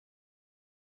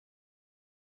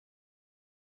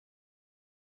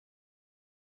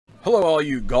Hello all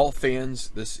you golf fans,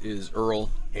 this is Earl,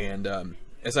 and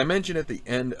as I mentioned at the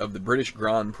end of the British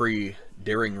Grand Prix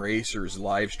Daring Racers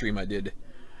live stream I did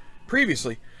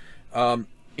previously,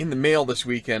 in the mail this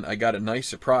weekend I got a nice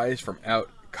surprise from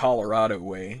out Colorado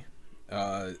way.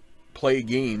 Play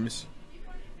Games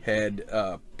had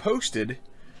posted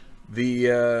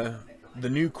the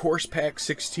new Course Pack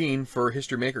 16 for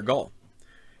History Maker Golf,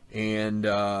 and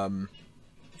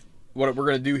what we're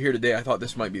going to do here today, I thought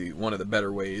this might be one of the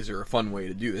better ways, or a fun way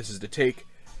to do this, is to take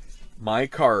my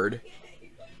card.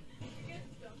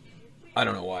 I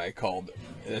don't know why I called,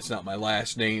 that's not my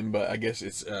last name, but I guess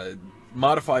it's a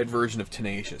modified version of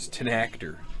Tenacious,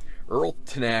 Tenactor, Earl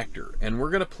Tenactor, and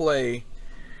we're going to play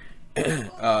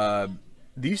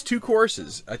these two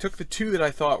courses. I took the two that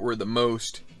I thought were the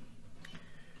most,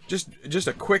 just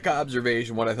a quick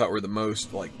observation, what I thought were the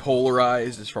most like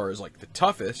polarized as far as like the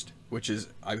toughest, which is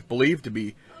I believe to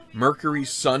be Mercury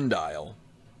Sundial,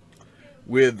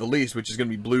 with the least, which is going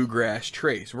to be Bluegrass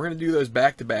Trace. We're going to do those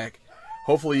back to back.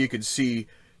 Hopefully you can see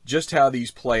just how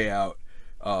these play out,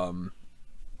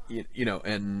 you know,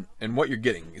 and what you're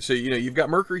getting. So, you know, you've got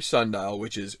Mercury Sundial,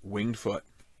 which is winged foot.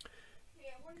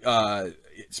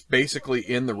 It's basically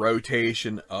in the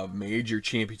rotation of major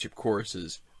championship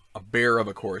courses, a bear of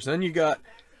a course. And then you got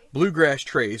Bluegrass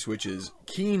Trace, which is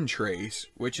Keene Trace,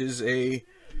 which is a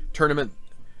tournament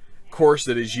course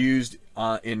that is used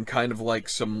in kind of like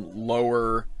some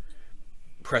lower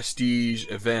prestige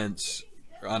events,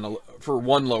 for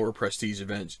one lower prestige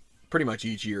event pretty much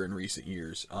each year in recent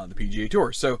years on the PGA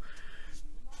Tour. So,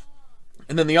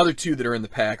 and then the other two that are in the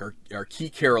pack are Key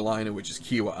Carolina, which is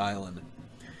Kiowa Island,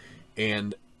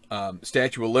 and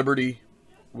Statue of Liberty,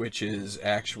 which is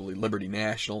actually Liberty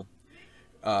National.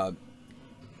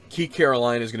 Key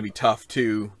Carolina is going to be tough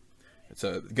too. It's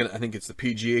I think it's the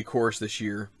PGA course this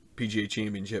year, PGA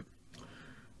Championship,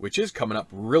 which is coming up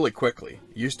really quickly.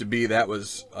 It used to be that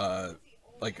was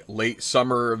like late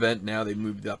summer event. Now they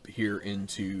moved up here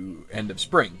into end of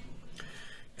spring.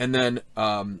 And then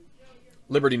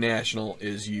Liberty National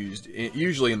is used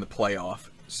usually in the playoff.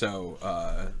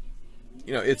 So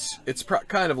you know, it's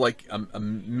kind of like a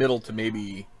middle to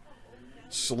maybe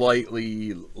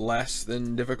slightly less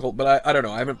than difficult, but I don't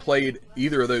know. I haven't played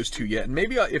either of those two yet, and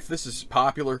maybe if this is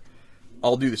popular,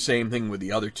 I'll do the same thing with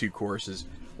the other two courses.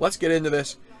 Let's get into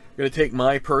this. I'm going to take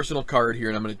my personal card here,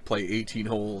 and I'm going to play 18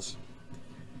 holes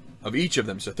of each of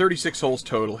them, so 36 holes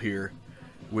total here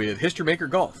with History Maker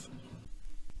Golf.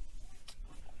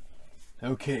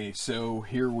 Okay, so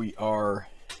here we are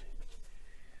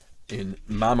in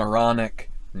Mamaroneck,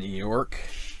 New York.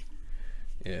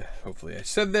 Yeah, hopefully I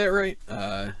said that right.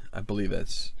 I believe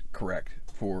that's correct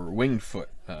for winged foot.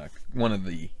 One of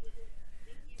the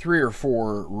 3 or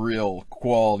 4 real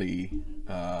quality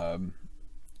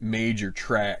major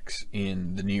tracks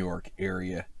in the New York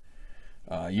area.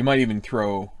 You might even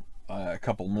throw a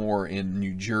couple more in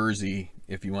New Jersey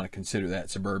if you want to consider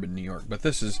that suburban New York. But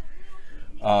this is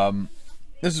one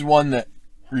that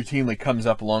routinely comes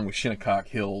up along with Shinnecock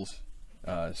Hills,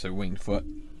 so winged foot.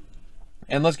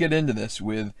 And let's get into this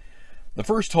with the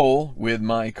first hole with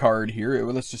my card here.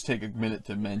 Let's just take a minute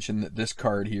to mention that this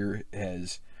card here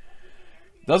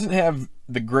doesn't have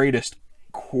the greatest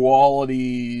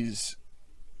qualities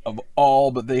of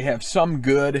all, but they have some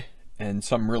good and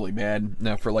some really bad.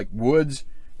 Now for like woods,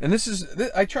 and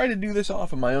I try to do this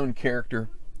off of my own character,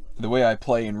 the way I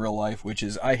play in real life, which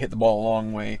is I hit the ball a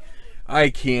long way. I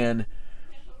can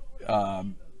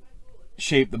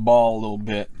shape the ball a little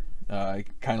bit. I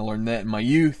kind of learned that in my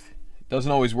youth. It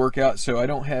doesn't always work out, so I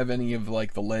don't have any of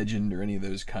like the legend or any of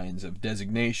those kinds of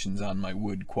designations on my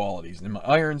wood qualities. And in my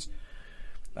irons,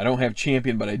 I don't have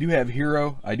champion, but I do have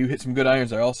hero. I do hit some good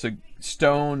irons. I also,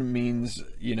 stone means,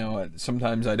 you know,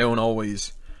 sometimes I don't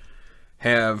always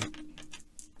have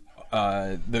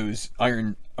those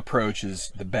iron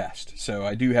approaches the best. So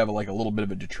I do have like a little bit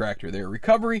of a detractor there.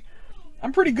 Recovery,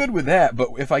 I'm pretty good with that, but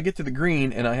if I get to the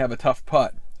green and I have a tough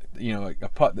putt, you know, a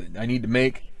putt that I need to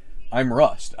make, I'm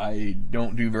rust. I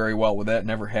don't do very well with that,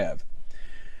 never have.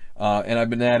 And I've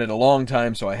been at it a long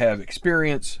time, so I have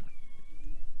experience.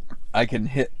 I can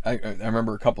hit, I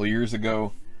remember a couple of years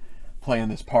ago playing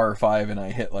this par 5, and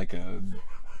I hit like a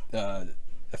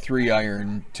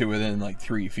 3-iron to within like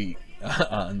 3 feet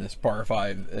on this par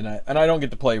 5, and I don't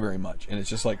get to play very much. And it's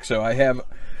just like, so I have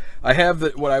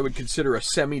what I would consider a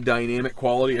semi-dynamic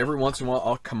quality. Every once in a while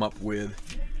I'll come up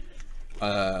with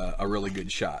a really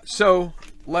good shot. So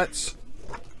let's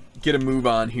get a move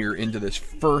on here into this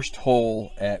first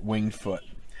hole at winged foot.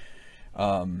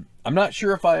 I'm not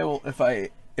sure if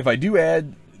I do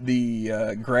add the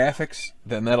graphics,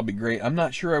 then that'll be great. I'm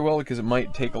not sure I will, because it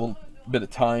might take a little bit of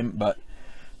time, but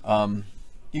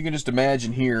You can just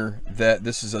imagine here that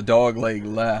this is a dog leg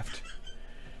left.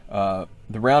 The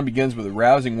round begins with a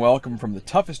rousing welcome from the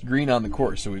toughest green on the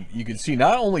course. So you can see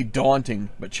not only daunting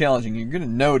but challenging. You're going to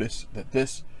notice that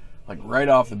this, like right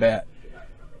off the bat,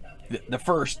 the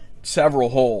first several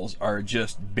holes are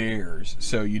just bears.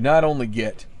 So you not only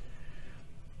get,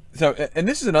 and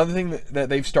this is another thing that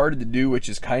they've started to do, which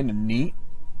is kind of neat.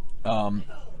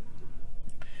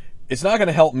 It's not going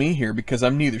to help me here because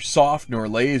I'm neither soft nor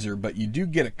laser, but you do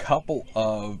get a couple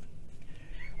of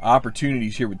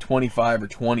opportunities here with 25 or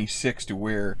 26 to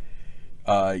where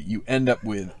you end up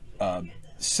with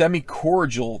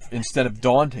semi-cordial instead of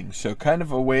daunting. So kind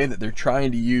of a way that they're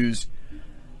trying to use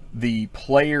the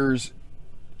players'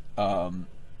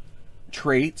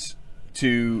 traits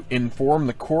to inform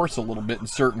the course a little bit in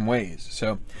certain ways.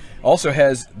 So also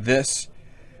has this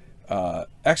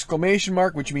exclamation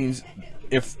mark, which means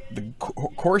if the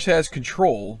course has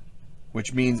control,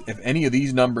 which means if any of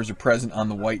these numbers are present on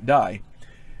the white die,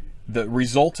 the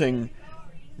resulting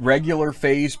regular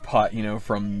phase putt, you know,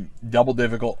 from double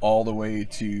difficult all the way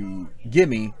to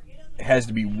gimme, has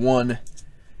to be one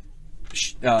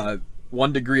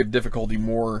degree of difficulty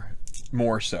more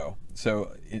so.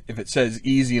 So if it says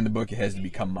easy in the book, it has to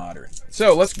become moderate.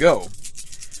 So let's go.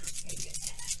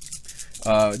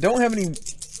 I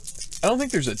don't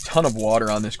think there's a ton of water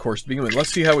on this course to begin with.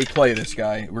 Let's see how we play this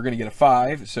guy. We're going to get a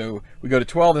 5. So we go to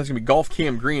 12. That's going to be golf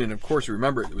cam green. And of course,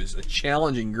 remember, it was a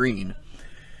challenging green.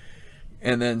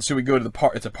 And then, so we go to the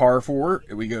par. It's a par 4.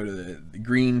 We go to the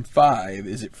green 5.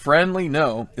 Is it friendly?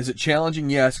 No. Is it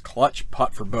challenging? Yes. Clutch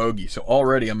putt for bogey. So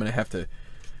already I'm going to have to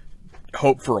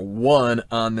hope for a 1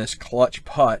 on this clutch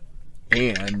putt.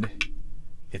 And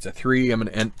it's a 3. I'm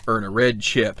going to earn a red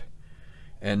chip.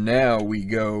 And now we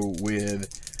go with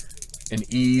an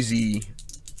easy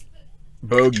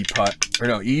bogey putt, or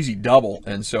no, easy double,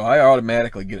 and so I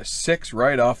automatically get a 6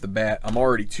 right off the bat. I'm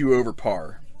already 2 over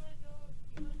par.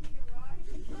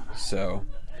 So,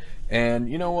 and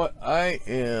you know what? I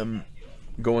am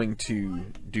going to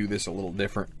do this a little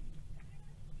different.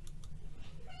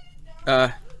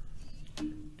 Yeah,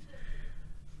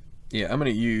 I'm going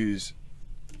to use,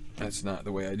 that's not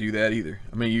the way I do that either.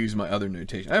 I'm going to use my other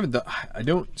notation. I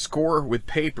don't score with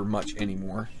paper much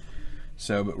anymore.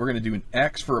 So, but we're going to do an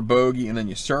X for a bogey, and then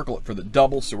you circle it for the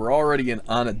double. So we're already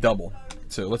on a double.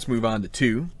 So let's move on to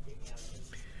 2.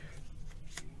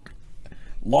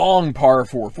 Long par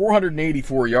 4,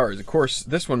 484 yards. Of course,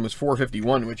 this one was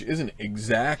 451, which isn't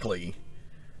exactly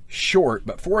short,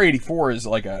 but 484 is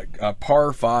like a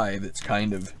par 5 that's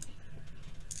kind of,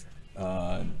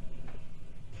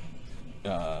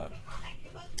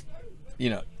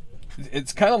 you know,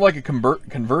 it's kind of like a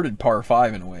converted par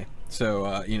 5 in a way.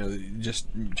 So, you know, just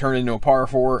turn it into a par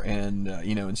 4, and,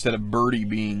 you know, instead of birdie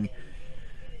being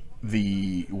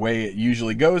the way it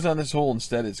usually goes on this hole,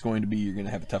 instead it's going to be you're going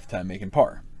to have a tough time making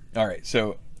par. All right,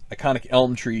 so iconic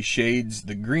elm tree shades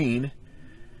the green,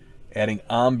 adding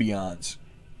ambiance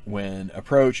when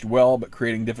approached well, but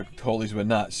creating difficulties when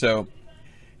not. So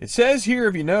it says here,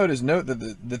 if you note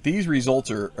that these results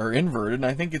are inverted, and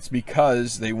I think it's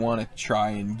because they want to try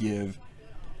and give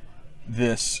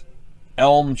this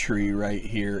elm tree right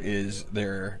here is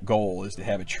their goal, is to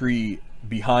have a tree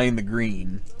behind the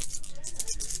green.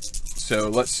 So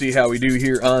let's see how we do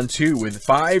here on 2 with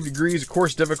 5 degrees of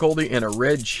course difficulty and a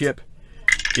red chip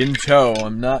in tow.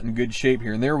 I'm not in good shape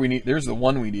here, and there's the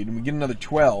 1 we need, and we get another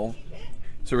 12.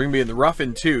 So we're gonna be in the rough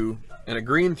in 2, and a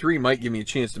green 3 might give me a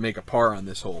chance to make a par on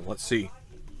this hole. Let's see.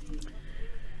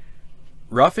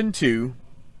 Rough in 2.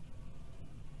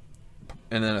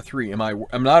 And then a 3.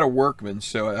 I'm not a workman,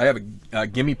 so I have a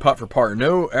gimme putt for par.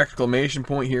 No exclamation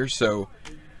point here, so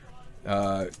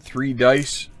 3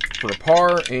 dice for a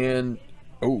par, and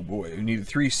oh boy, we need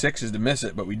 3 6s to miss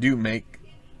it, but we do make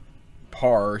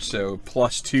par, so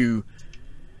 +2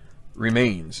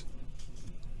 remains.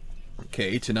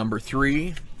 Okay, to number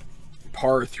 3,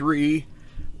 par 3,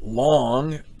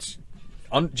 long,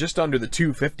 just under the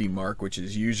 250 mark, which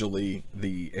is usually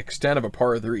the extent of a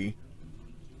par 3.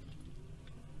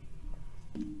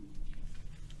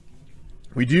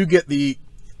 We do get the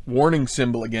warning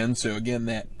symbol again, so again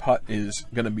that putt is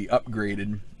going to be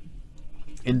upgraded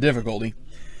in difficulty.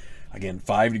 Again,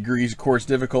 5 degrees of course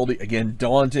difficulty, again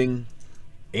daunting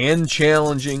and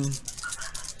challenging,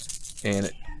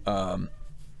 and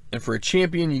for a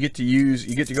champion you get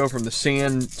to go from the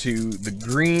sand to the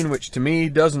green, which to me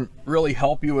doesn't really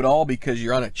help you at all because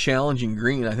you're on a challenging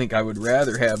green. I think I would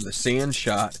rather have the sand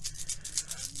shot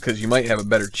because you might have a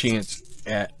better chance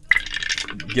at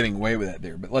getting away with that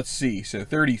there. But let's see. So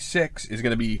 36 is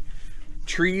going to be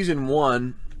trees in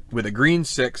 1, with a green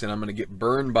 6, and I'm going to get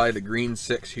burned by the green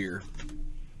 6 here.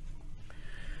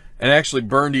 And actually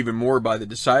burned even more by the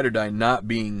decider die not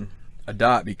being a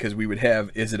dot, because we would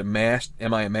have,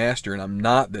 am I a master? And I'm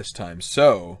not this time.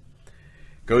 So,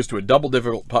 goes to a double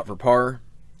difficult putt for par,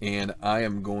 and I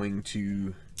am going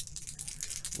to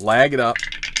lag it up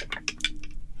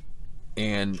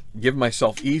and give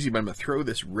myself easy, but I'm going to throw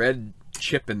this red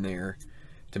chip in there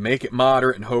to make it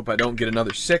moderate and hope I don't get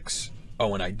another 6.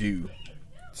 Oh, and I do.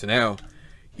 So now,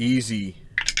 easy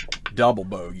double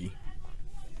bogey.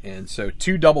 And so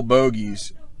 2 double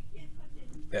bogeys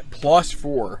at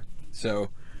 +4. So,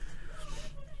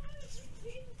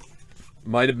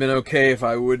 might have been okay if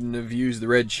I wouldn't have used the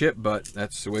red chip, but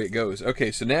that's the way it goes. Okay,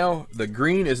 so now the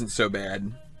green isn't so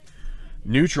bad.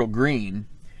 Neutral green.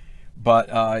 But,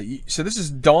 so this is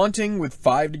daunting with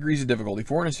 5 degrees of difficulty.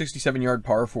 467-yard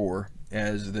par 4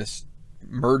 as this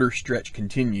murder stretch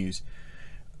continues.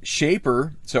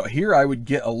 Shaper, so here I would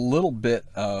get a little bit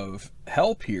of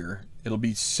help here. It'll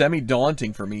be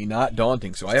semi-daunting for me, not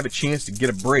daunting. So I have a chance to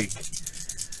get a break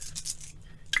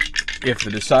if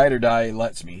the decider die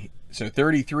lets me. So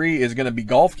 33 is going to be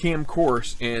golf cam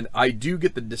course, and I do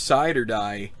get the decider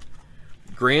die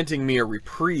granting me a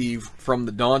reprieve from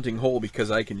the daunting hole because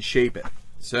I can shape it.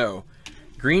 So,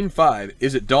 green 5.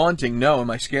 Is it daunting? No. Am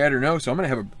I scared? No. So I'm going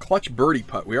to have a clutch birdie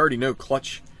putt. We already know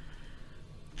clutch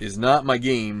is not my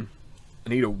game. I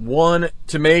need a 1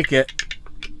 to make it.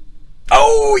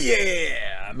 Oh,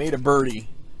 yeah! I made a birdie.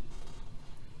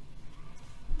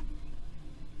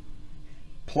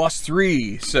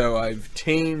 +3. So I've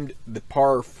tamed the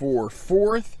par 4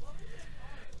 4th.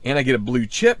 And I get a blue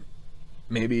chip.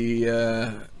 Maybe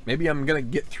I'm going to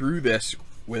get through this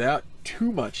without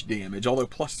too much damage, although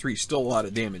 +3 is still a lot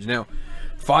of damage. Now,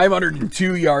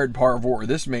 502-yard par 4.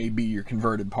 This may be your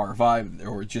converted par 5,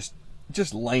 or just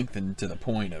lengthened to the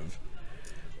point of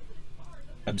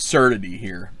absurdity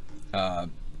here.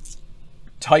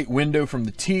 Tight window from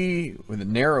the tee with a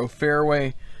narrow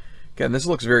fairway. Again, this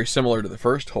looks very similar to the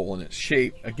first hole in its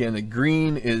shape. Again, the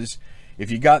green is,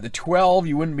 if you got the 12,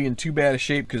 you wouldn't be in too bad a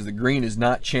shape because the green is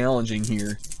not challenging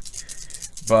here.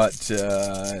 But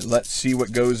let's see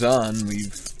what goes on.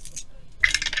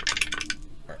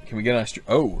 Can we get on?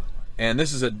 Oh, and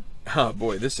this is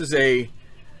this is a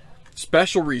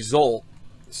special result.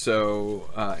 So,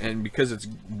 and because it's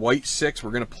white 6,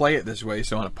 we're going to play it this way.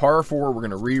 So on a par 4, we're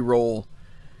going to re-roll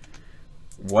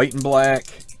white and black.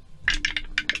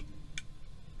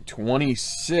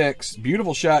 26.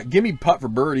 Beautiful shot. Gimme putt for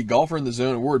birdie. Golfer in the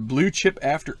zone. Award blue chip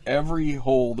after every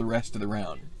hole the rest of the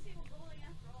round.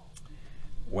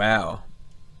 Wow.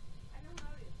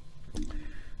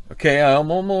 Okay,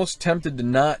 I'm almost tempted to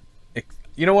not...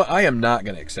 You know what? I am not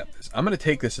going to accept this. I'm going to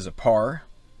take this as a par.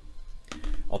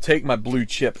 I'll take my blue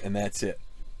chip and that's it.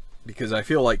 Because I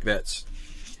feel like that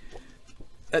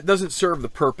doesn't serve the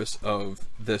purpose of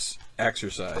this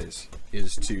exercise,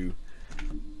 is to...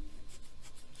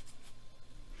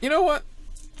 You know what?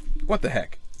 What the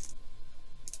heck?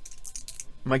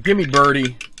 My gimme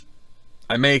birdie.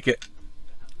 I make it.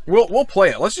 We'll play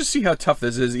it. Let's just see how tough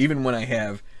this is, even when I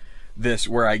have this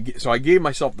where I gave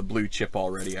myself the blue chip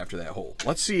already after that hole.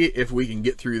 Let's see if we can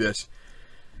get through this.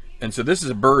 And so this is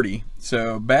a birdie.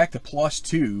 So back to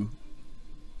 +2.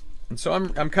 And so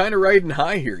I'm kind of riding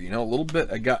high here, you know, a little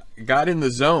bit. I got in the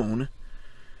zone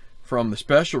from the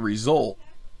special result.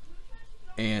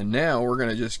 And now we're going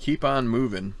to just keep on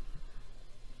moving.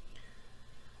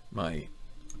 My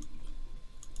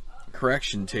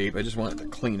correction tape, I just wanted to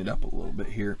clean it up a little bit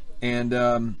here. And,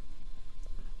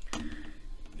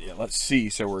 yeah, let's see.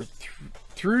 So we're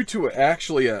through to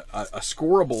actually a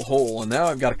scoreable hole. And now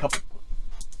I've got a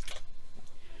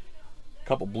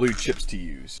couple blue chips to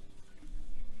use.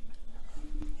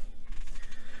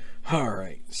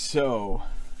 Alright, so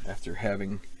after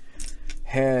having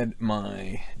had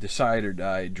my decider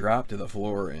die drop to the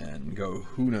floor and go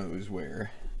who knows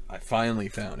where, I finally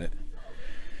found it.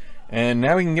 And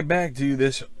now we can get back to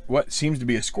this, what seems to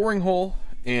be a scoring hole,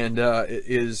 and it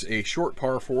is a short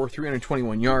par 4,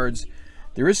 321 yards.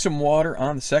 There is some water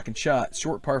on the second shot.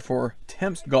 Short par 4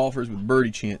 tempts golfers with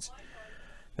birdie chance.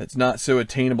 That's not so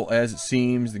attainable as it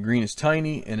seems. The green is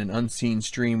tiny and an unseen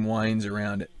stream winds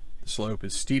around it. The slope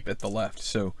is steep at the left,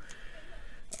 so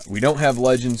we don't have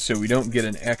legends, so we don't get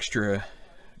an extra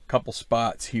couple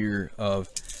spots here of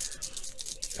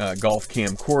golf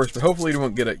cam course, but hopefully we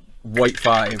won't get a white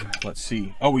 5. Let's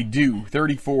see. Oh, we do.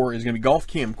 34 is going to be golf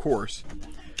cam course.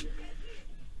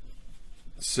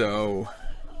 So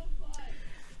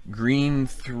green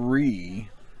 3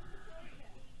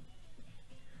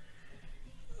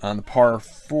 on the par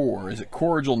 4. Is it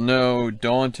cordial? No.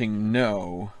 Daunting?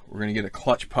 No. We're going to get a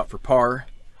clutch putt for par.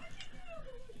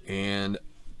 And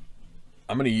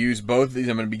I'm going to use both of these.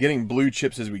 I'm going to be getting blue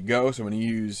chips as we go. So I'm going to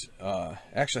use,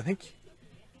 actually, I think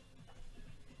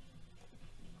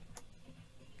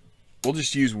we'll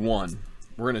just use one.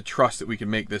 We're going to trust that we can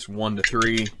make this 1 to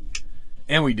 3.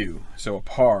 And we do. So a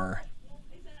par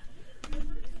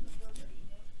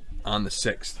on the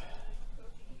 6th.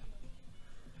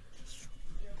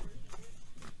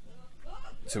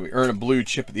 So we earn a blue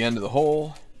chip at the end of the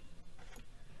hole.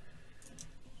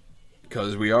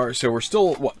 Because we are, so we're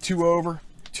still, what, 2 over?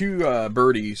 2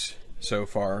 birdies so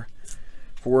far.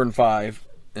 4 and 5,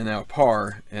 and now a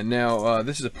par. And now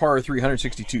this is a par 3,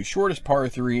 162. Shortest par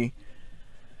 3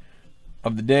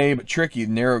 of the day, but tricky.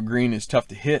 The narrow green is tough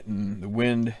to hit, and the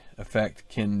wind effect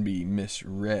can be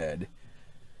misread.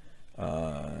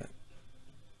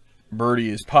 Birdie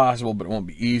is possible, but it won't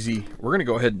be easy. We're going to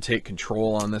go ahead and take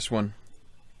control on this one.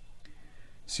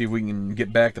 See if we can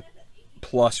get back to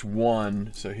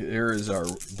 +1. So here is our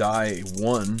die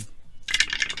 1.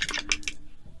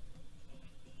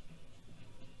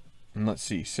 And let's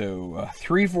see. So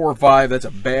 3, 4, 5. That's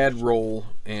a bad roll,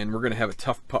 and we're going to have a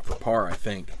tough putt for par, I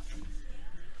think.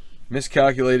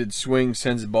 Miscalculated swing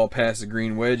sends the ball past the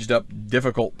green, wedged up.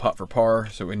 Difficult putt for par.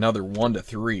 So another 1 to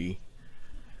 3.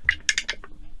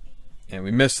 And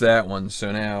we missed that one.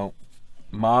 So now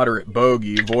moderate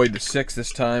bogey. Avoid the 6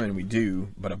 this time, and we do.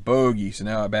 But a bogey. So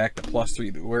now I'm back to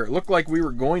 +3. Where it looked like we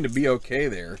were going to be okay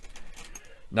there.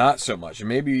 Not so much. And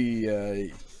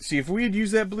maybe, see, if we had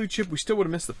used that blue chip, we still would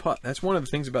have missed the putt. That's one of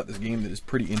the things about this game that is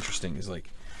pretty interesting. Is like,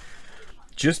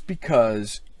 just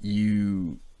because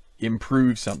you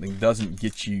improve something doesn't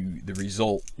get you the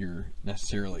result you're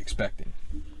necessarily expecting.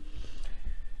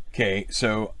 Okay,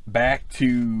 so back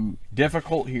to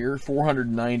difficult here.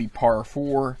 490 par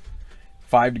 4.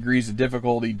 5 degrees of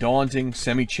difficulty. Daunting,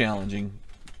 semi-challenging.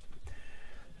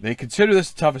 They consider this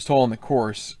the toughest hole on the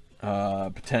course,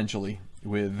 potentially,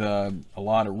 with a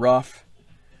lot of rough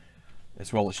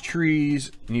as well as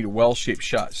trees. You need a well-shaped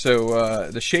shot.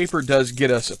 So the shaper does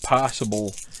get us a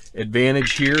possible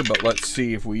advantage here, but let's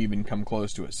see if we even come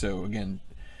close to it. So again,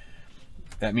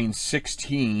 that means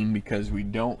 16 because we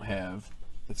don't have,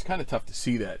 it's kind of tough to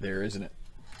see that there, isn't it?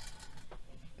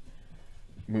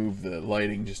 Move the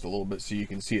lighting just a little bit so you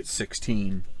can see it's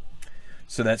 16.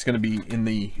 So that's going to be in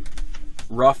the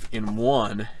rough in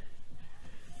 1.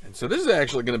 And so this is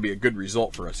actually going to be a good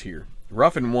result for us here.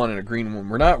 Rough in 1 and a green 1.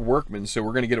 We're not workmen, so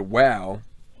we're going to get a wow.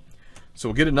 So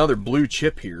we'll get another blue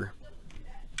chip here.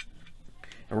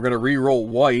 And we're going to re-roll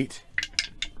white.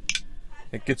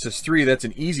 It gets us 3. That's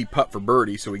an easy putt for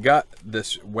birdie. So we got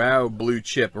this wow blue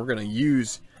chip. We're going to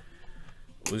use,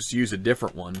 let's use a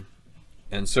different one.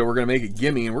 And so we're going to make a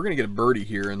gimme, and we're going to get a birdie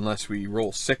here unless we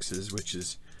roll 6s, which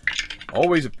is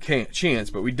always a chance,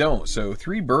 but we don't. So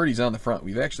 3 birdies on the front.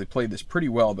 We've actually played this pretty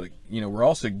well, but you know, we're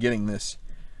also getting this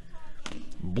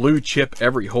blue chip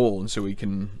every hole, and so we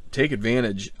can take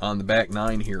advantage on the back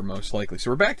 9 here most likely.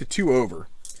 So we're back to 2 over.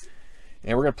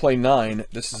 And we're going to play 9.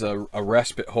 This is a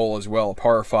respite hole as well, a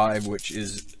par 5, which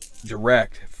is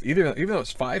direct. Even though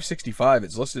it's 565,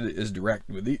 it's listed as direct.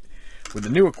 With the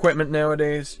new equipment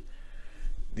nowadays,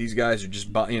 these guys are just,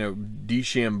 you know,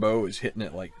 DeChambeau is hitting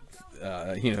it like,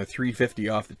 you know, 350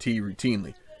 off the tee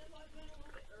routinely.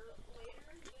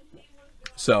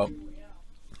 So,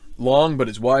 long, but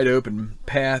it's wide open.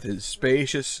 Path is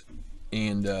spacious,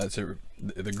 and so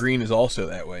the green is also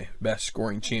that way. Best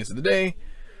scoring chance of the day.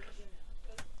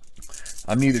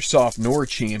 I'm neither soft nor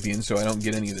champion, so I don't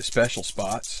get any of the special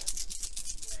spots.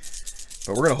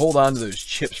 But we're going to hold on to those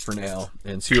chips for now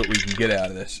and see what we can get out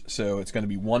of this. So it's going to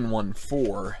be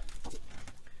 114.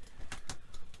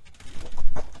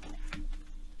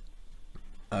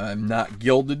 I'm not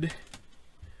gilded.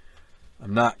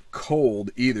 I'm not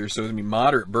cold either, so it's going to be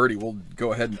moderate birdie. We'll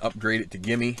go ahead and upgrade it to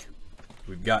gimme.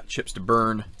 We've got chips to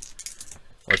burn.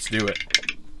 Let's do it.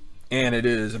 And it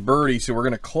is a birdie, so we're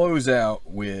going to close out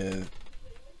with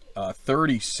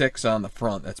 36 on the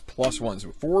front. That's +1.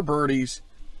 So 4 birdies,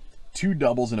 2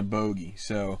 doubles, and a bogey.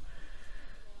 So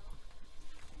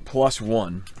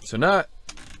 +1. So not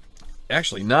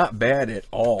bad at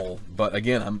all. But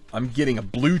again, I'm getting a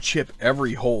blue chip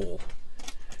every hole,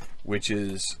 which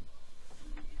is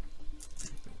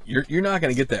you're not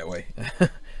going to get that way.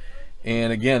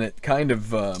 And again, it kind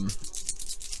of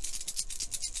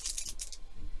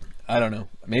I don't know.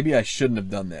 Maybe I shouldn't have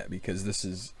done that because this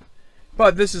is.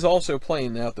 But this is also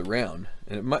playing out the round,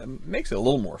 and it makes it a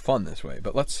little more fun this way.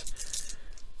 But let's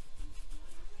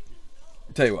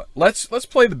tell you what. Let's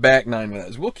play the back 9 with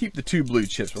us. We'll keep the 2 blue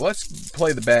chips, but let's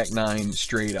play the back 9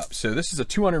 straight up. So this is a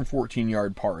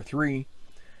 214-yard par 3.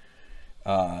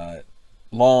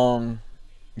 long,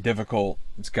 difficult.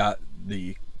 It's got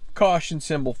the caution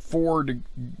symbol, four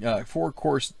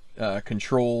course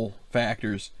control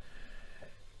factors.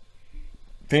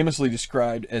 Famously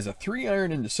described as a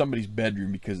 3-iron into somebody's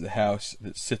bedroom because of the house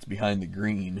that sits behind the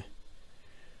green,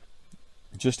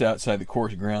 just outside the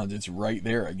course grounds. It's right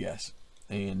there, I guess.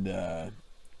 And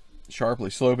sharply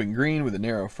sloping green with a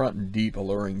narrow front and deep,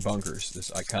 alluring bunkers.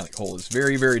 This iconic hole is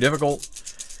very, very difficult.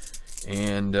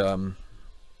 And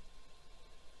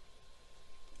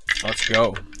let's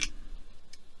go.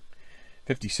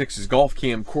 56's golf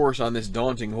cam course on this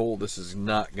daunting hole. This is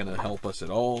not going to help us at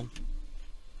all.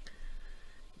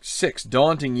 6,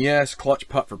 daunting, yes. Clutch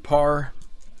putt for par.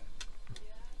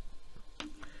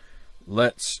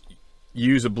 Let's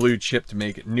use a blue chip to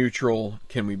make it neutral.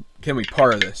 Can we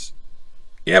par this?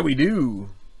 Yeah, we do.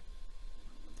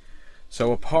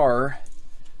 So a par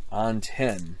on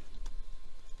 10.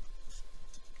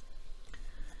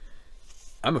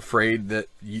 I'm afraid that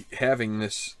having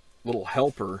this little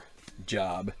helper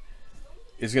job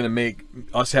is going to make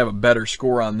us have a better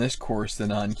score on this course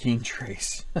than on Keene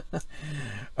Trace.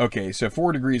 Okay, so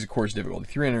 4 degrees of course difficulty,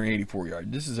 384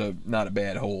 yards. This is not a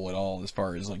bad hole at all as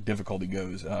far as like difficulty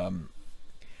goes.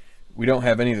 We don't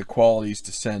have any of the qualities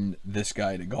to send this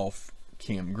guy to golf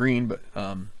cam green, but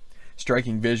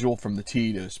striking visual from the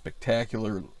tee to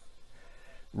spectacular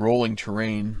rolling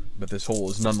terrain, but this hole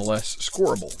is nonetheless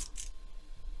scoreable.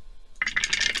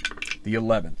 The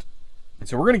 11th. And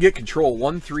so we're going to get control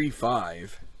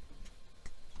 135.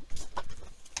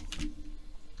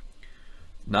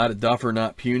 Not a duffer,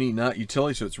 not puny, not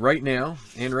utility. So it's right now.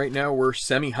 And right now we're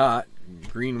semi-hot.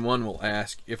 Green 1 will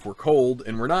ask if we're cold.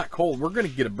 And we're not cold. We're going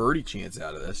to get a birdie chance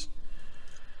out of this.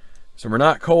 So we're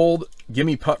not cold. Give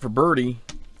me putt for birdie.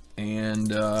 And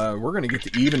we're going to get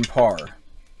to even par.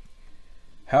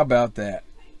 How about that?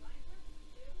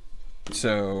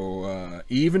 So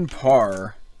even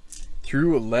par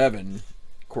through 11.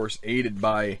 Of course, aided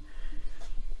by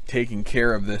taking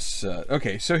care of this.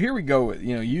 Okay, so here we go.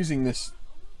 You know, using this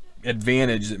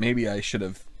advantage that maybe I should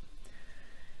have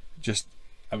just.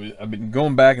 I've been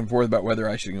going back and forth about whether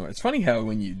I should go. It's funny how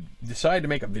when you decide to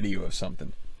make a video of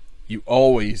something, you're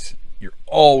always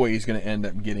going to end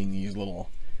up getting these little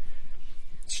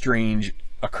strange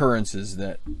occurrences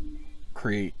that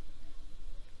create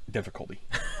difficulty,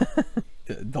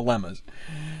 dilemmas.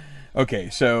 Okay,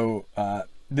 so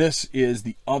this is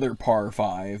the other par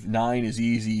 5. 9 is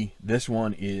easy. This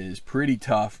one is pretty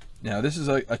tough. Now this is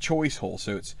a choice hole,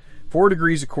 so it's 4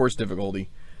 degrees of course difficulty,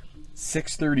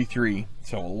 633.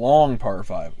 So a long par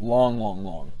 5,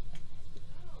 long.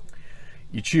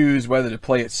 You choose whether to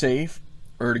play it safe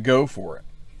or to go for it.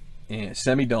 And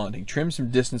semi-daunting. Trim some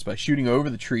distance by shooting over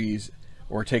the trees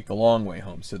or take the long way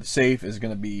home. So the safe is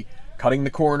going to be cutting the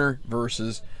corner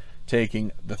versus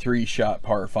taking the 3-shot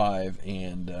par 5.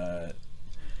 And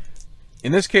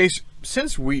in this case,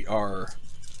 since we are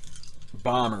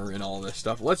bomber and all this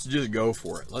stuff, let's just go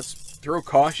for it. Let's throw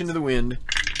caution to the wind.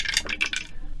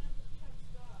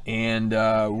 And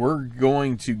we're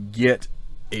going to get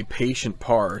a patient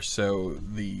par. So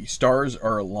the stars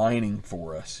are aligning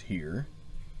for us here.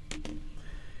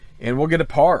 And we'll get a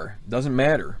par. Doesn't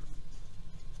matter.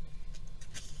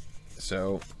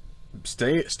 So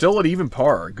still at even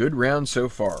par. Good round so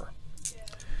far.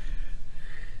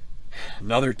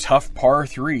 Another tough par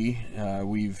 3.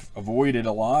 We've avoided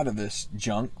a lot of this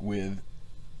junk with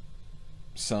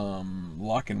some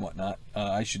luck and whatnot.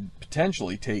 I should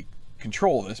potentially take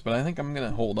control of this, but I think I'm going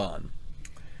to hold on.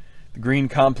 The green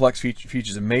complex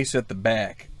features a mesa at the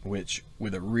back, which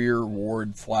with a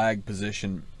rearward flag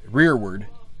position, rearward.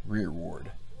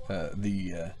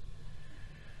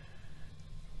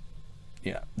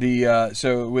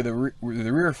 So with the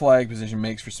rear flag position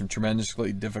makes for some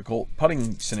tremendously difficult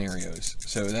putting scenarios.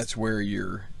 So that's where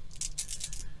your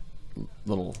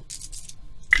little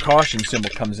caution symbol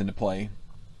comes into play.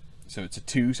 So it's a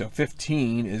 2. So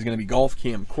 15 is going to be golf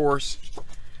cam course.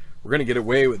 We're going to get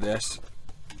away with this.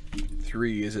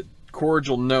 3, is it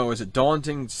cordial? No. Is it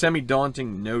daunting?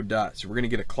 Semi-daunting? No dot. So we're going to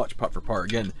get a clutch putt for par.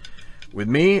 Again, with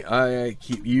me, I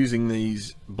keep using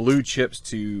these blue chips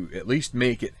to at least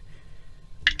make it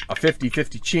a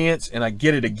 50-50 chance, and I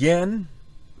get it again.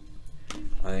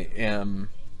 I am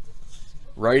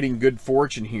riding good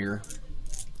fortune here.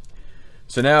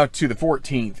 So now to the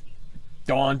 14th.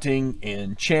 Daunting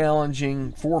and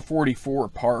challenging. 444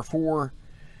 par 4.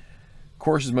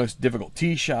 Course's most difficult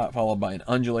tee shot, followed by an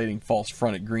undulating false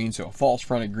fronted green. So a false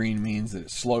fronted green means that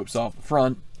it slopes off the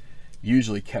front,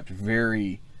 usually kept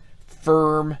very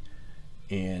firm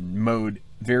and mowed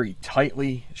very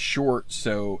tightly, short.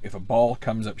 So if a ball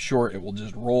comes up short, it will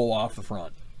just roll off the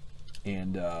front.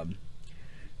 And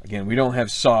Again, we don't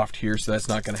have soft here, so that's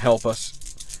not going to help us.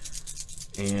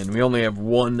 And we only have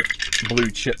one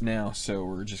blue chip now, so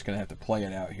we're just going to have to play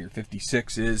it out here.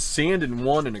 56 is sand in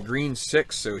 1 and a green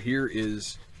 6, so here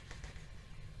is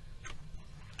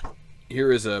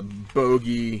a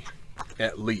bogey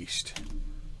at least.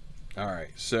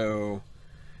 Alright, so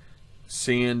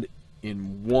sand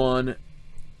in 1,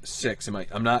 6.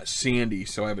 I'm not sandy,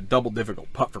 so I have a double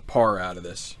difficult putt for par out of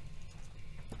this.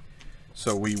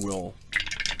 So we will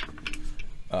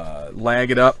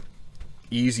lag it up,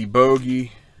 easy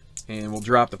bogey, and we'll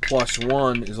drop the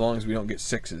 +1 as long as we don't get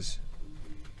 6s.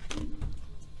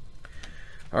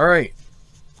 Alright,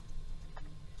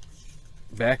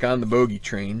 back on the bogey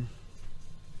train.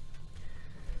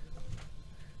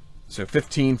 So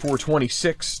 15,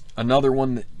 426, another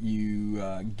one that you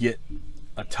get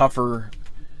a tougher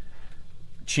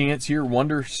chance here.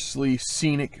 Wondrously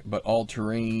scenic, but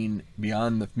all-terrain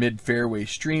beyond the mid-fairway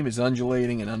stream is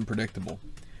undulating and unpredictable.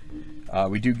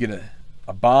 We do get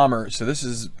a bomber, so this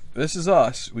is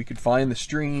us. We could find the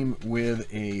stream with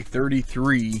a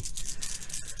 33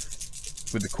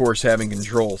 with the course having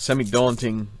control.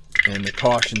 Semi-daunting, and the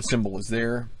caution symbol is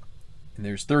there. And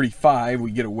there's 35.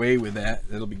 We get away with that.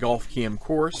 It'll be golf cam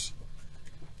course.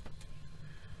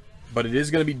 But it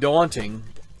is going to be daunting.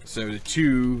 So the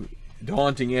 2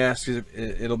 daunting asks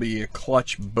it'll be a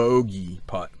clutch bogey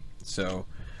putt. So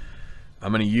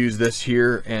I'm going to use this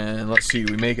here, and let's see,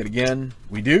 do we make it again?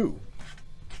 We do.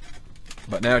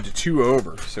 But now to 2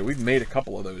 over. So we've made a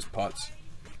couple of those putts.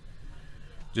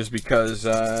 Just because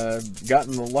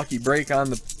gotten the lucky break on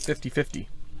the 50-50.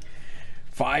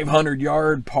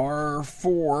 500-yard par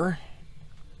 4.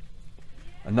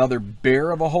 Another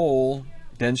bear of a hole.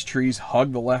 Dense trees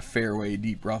hug the left fairway.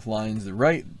 Deep rough lines the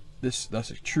right.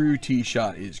 Thus a true tee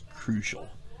shot is crucial.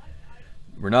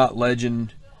 We're not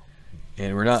legend,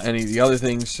 and we're not any of the other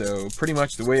things, so pretty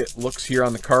much the way it looks here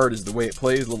on the card is the way it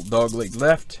plays. Little dog leg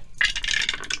left.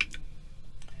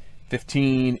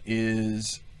 15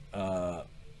 is well,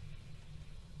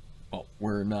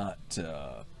 we're not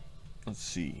let's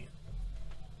see.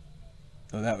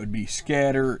 So that would be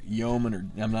scatter, yeoman, or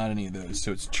I'm not any of those.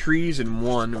 So it's trees in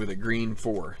 1 with a green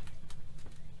 4.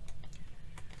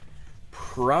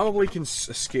 Probably can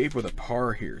escape with a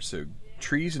par here. So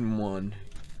trees in 1.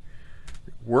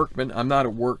 Workman, I'm not a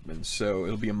workman, so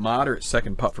it'll be a moderate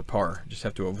second putt for par. Just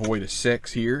have to avoid a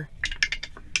 6 here.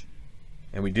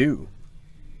 And we do.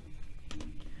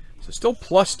 So still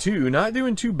 +2, not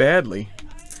doing too badly.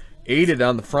 8'd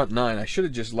on the front 9. I should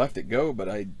have just left it go, but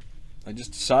I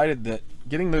just decided that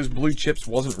getting those blue chips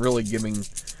wasn't really giving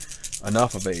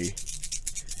enough of a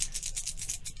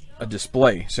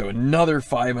display. So another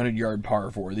 500-yard par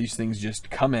 4. These things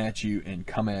just come at you and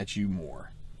come at you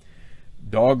more.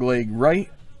 Dogleg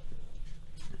right.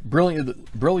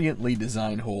 Brilliantly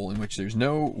designed hole in which there's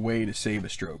no way to save a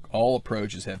stroke. All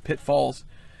approaches have pitfalls.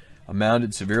 A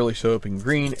mounded, severely sloping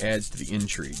green adds to the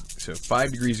intrigue. So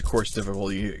 5 degrees of course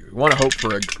difficulty. You want to hope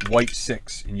for a white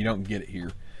 6, and you don't get it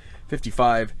here.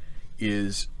 55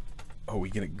 is, oh, we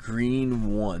get a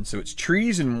green 1. So it's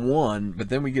trees in 1, but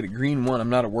then we get a green 1. I'm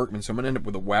not a workman, so I'm going to end up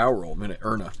with a wow roll. I'm going to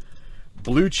earn a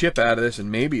blue chip out of this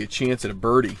and maybe a chance at a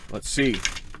birdie. Let's see.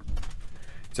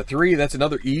 It's a 3. That's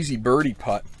another easy birdie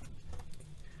putt.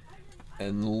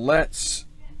 And let's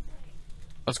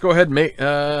go ahead and make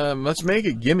let's make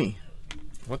it gimme.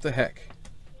 What the heck?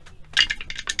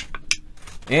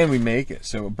 And we make it.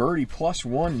 So a birdie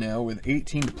 +1 now with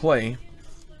 18 to play.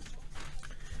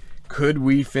 Could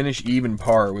we finish even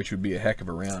par, which would be a heck of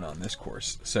a round on this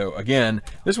course. So again,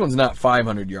 this one's not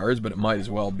 500 yards, but it might as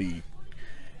well be,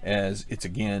 as it's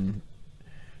again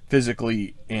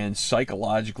physically and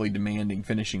psychologically demanding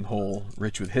finishing hole,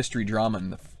 rich with history,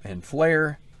 drama, and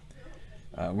flair.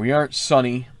 We aren't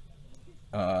Sunny,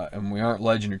 and we aren't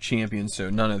legend or champion, so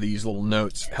none of these little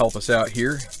notes help us out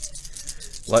here.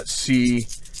 Let's see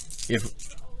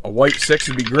if a white 6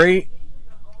 would be great.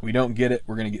 We don't get it.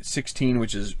 We're going to get 16,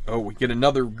 which is, oh, we get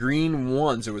another green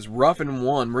 1. So it was rough in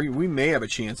 1. We may have a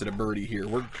chance at a birdie here.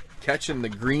 We're catching the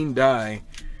green die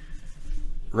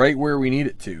right where we need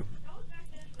it to.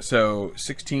 So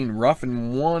 16 rough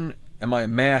in 1. Am I a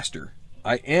master?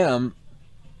 I am.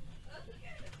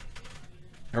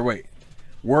 Or wait,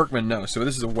 workman, no. So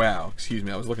this is a wow. Excuse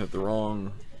me, I was looking at the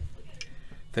wrong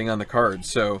thing on the card.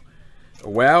 So a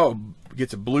wow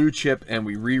gets a blue chip, and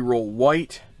we re-roll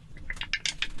white.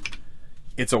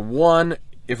 It's a 1.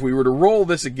 If we were to roll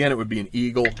this again, it would be an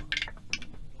eagle.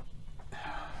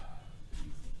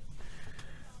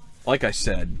 Like I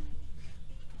said.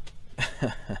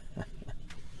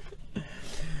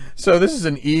 So this is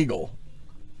an eagle.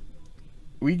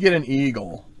 We get an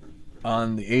eagle.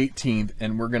 on the 18th,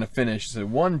 and we're going to finish. So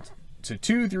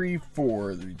 2, 3,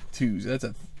 4, 2. That's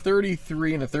a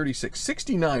 33 and a 36.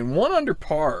 69, 1 under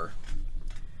par.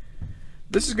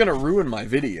 This is going to ruin my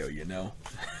video, you know.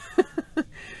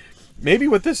 Maybe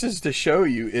what this is to show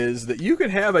you is that you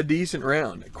can have a decent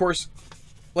round. Of course,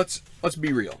 let's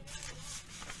be real.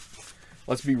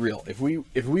 Let's be real. If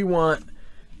we want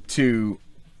to,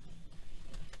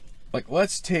 like,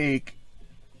 let's take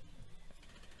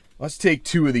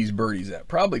 2 of these birdies at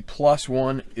probably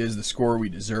 +1 is the score we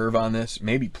deserve on this.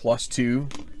 Maybe +2,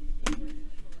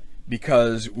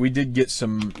 because we did get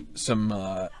some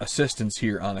assistance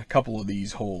here on a couple of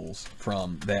these holes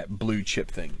from that blue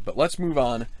chip thing. But let's move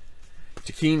on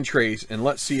to Keene Trace, and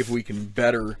let's see if we can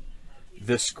better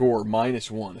this score,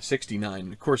 -1, a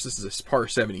 69. Of course, this is a par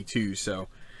 72, so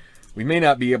we may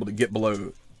not be able to get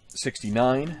below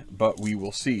 69, but we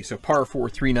will see. So par 4,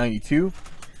 392.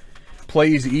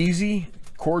 Plays easy,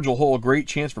 cordial hole, great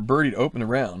chance for birdie to open the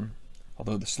round.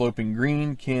 Although the sloping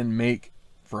green can make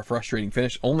for a frustrating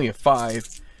finish. Only a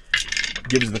 5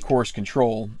 gives the course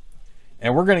control.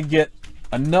 And we're going to get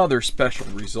another special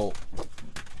result.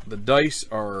 The dice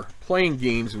are playing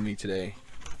games with me today.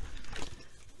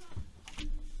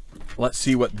 Let's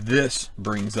see what this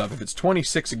brings up. If it's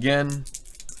 26 again,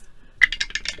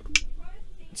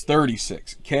 it's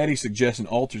 36. Caddy suggestion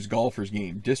alters golfer's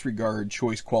game. Disregard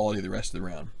choice quality the rest of the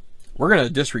round. We're going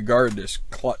to disregard this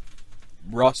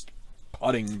rust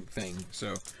putting thing.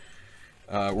 So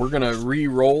we're going to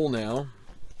re-roll now.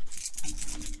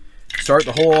 Start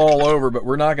the hole all over, but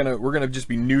we're not going to. We're going to just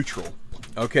be neutral.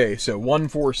 Okay, so 1,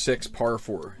 4, 6, par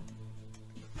 4.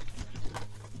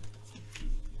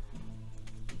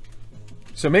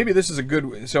 So maybe this is a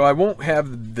good, so I won't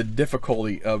have the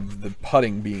difficulty of the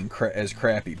putting being as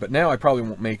crappy, but now I probably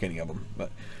won't make any of them.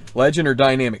 But legend or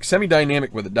dynamic,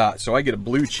 semi-dynamic with a dot, so I get a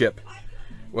blue chip.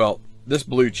 Well, this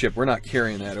blue chip, we're not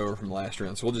carrying that over from last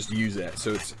round, so we'll just use that.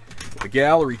 So it's the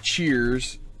gallery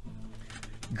cheers.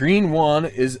 Green 1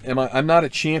 is, I'm not a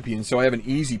champion, so I have an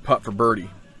easy putt for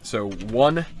birdie. So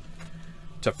 1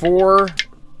 to 4,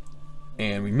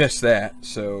 and we missed that,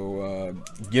 so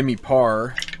give me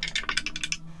par.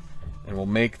 And we'll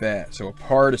make that. So a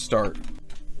par to start.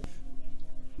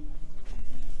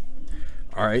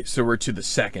 All right, so we're to the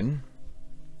second.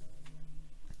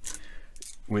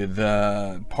 With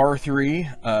par 3,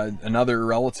 another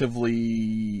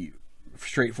relatively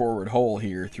straightforward hole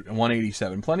here,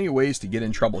 187. Plenty of ways to get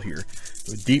in trouble here.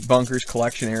 With deep bunkers,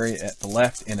 collection area at the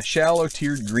left, and a shallow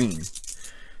tiered green.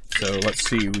 So let's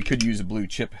see, we could use a blue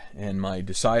chip, and my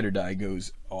decider die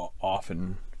goes off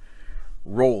and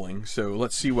rolling. So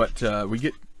let's see what we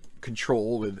get.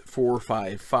 Control with 4,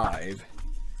 5, 5.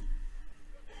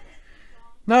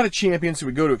 Not a champion, so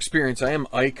we go to experience. I am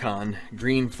icon.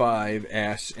 Green 5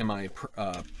 asks, am I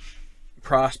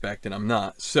prospect? And I'm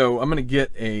not. So I'm going to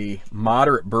get a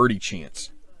moderate birdie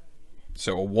chance.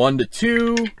 So a 1 to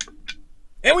 2,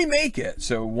 and we make it.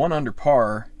 So 1 under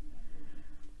par.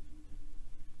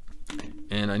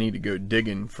 And I need to go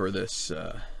digging for this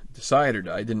decider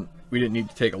die. We didn't need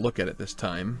to take a look at it this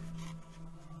time.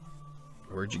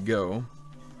 Where'd you go?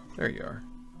 There you are.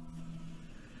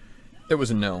 It was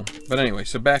a no. But anyway,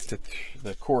 so back to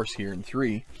the course here in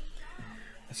 3.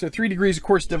 So 3 degrees of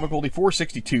course difficulty,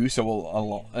 462. So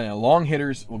long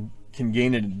hitters can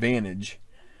gain an advantage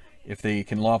if they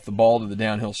can loft the ball to the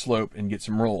downhill slope and get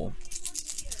some roll.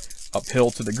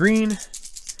 Uphill to the green.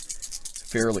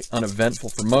 Fairly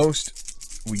uneventful for most.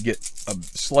 We get a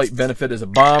slight benefit as a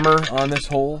bomber on this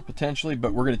hole potentially,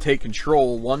 but we're going to take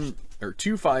control.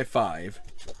 2, 5, 5.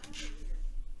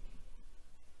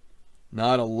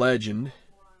 Not a legend,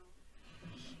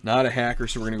 not a hacker,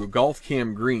 so we're going to go golf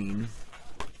cam green,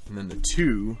 and then the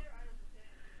 2.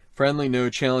 Friendly, no.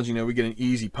 Challenging, no. We get an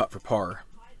easy putt for par,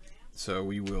 so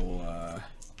we will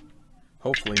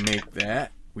hopefully make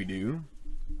that. We do.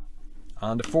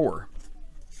 On to 4.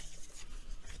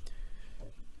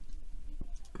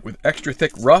 With extra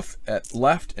thick rough at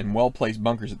left and well-placed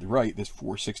bunkers at the right, this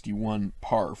 461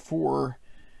 par 4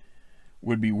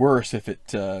 would be worse if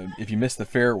you missed the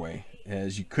fairway,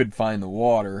 as you could find the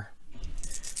water.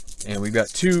 And we've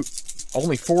got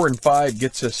only 4 and 5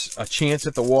 gets us a chance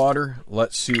at the water.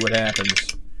 Let's see what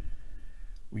happens.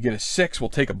 We get a 6, we'll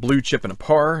take a blue chip and a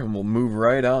par, and we'll move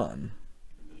right on.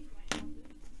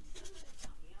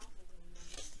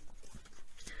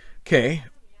 Okay,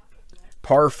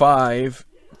 par 5.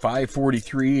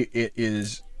 543,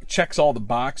 it checks all the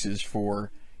boxes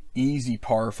for easy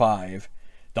par 5.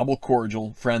 Double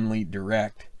cordial, friendly,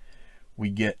 direct.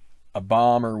 We get a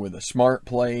bomber with a smart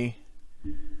play.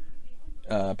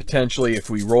 Potentially, if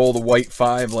we roll the white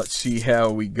 5, let's see how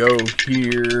we go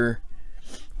here.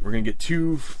 We're going to get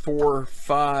 2, 4,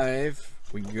 5.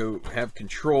 We can go have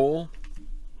control.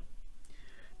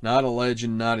 Not a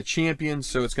legend, not a champion,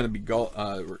 so it's going to be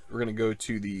we're going to go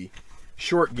to the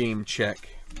short game check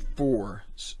for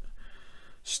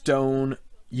stone.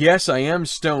 Yes, I am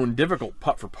stone. Difficult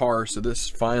putt for par, so this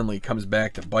finally comes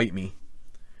back to bite me.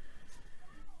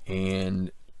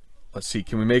 And let's see,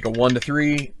 can we make a 1 to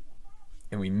 3?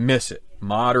 And we miss it.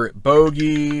 Moderate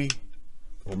bogey.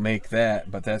 We'll make that,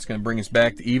 but that's going to bring us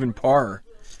back to even par.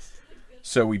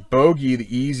 So we bogey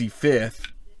the easy 5th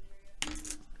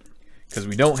because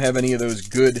we don't have any of those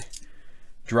good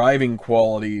driving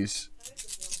qualities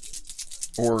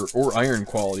or iron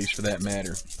qualities for that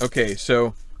matter. Okay,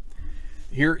 so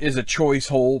here is a choice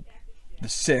hole, the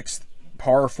 6th,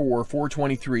 par 4,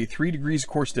 423, 3 degrees of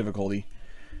course difficulty.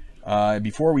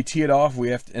 Before we tee it off, we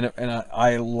have to, and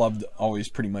I love to always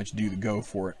pretty much do the go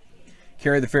for it.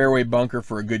 Carry the fairway bunker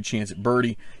for a good chance at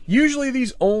birdie. Usually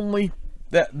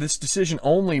this decision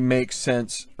only makes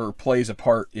sense or plays a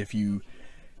part if you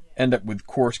end up with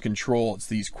course control. It's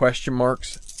these question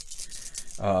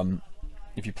marks.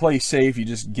 If you play safe, you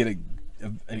just get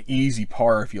an easy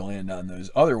par if you land on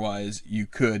those. Otherwise, you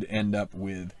could end up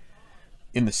with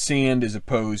in the sand as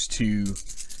opposed to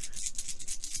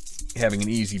having an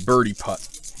easy birdie putt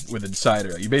with a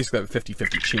decider. You basically have a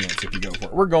 50-50 chance if you go for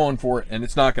it. We're going for it, and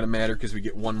it's not going to matter because we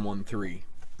get 1-1-3.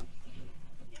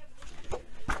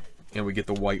 And we get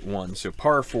the white 1. So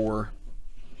par 4.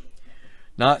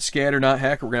 Not scatter, not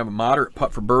hacker. We're going to have a moderate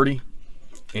putt for birdie.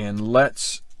 And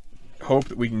let's hope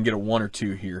that we can get a 1 or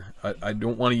 2 here. I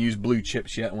don't want to use blue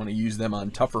chips yet. I want to use them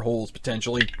on tougher holes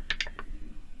potentially.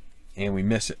 And we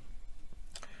miss it.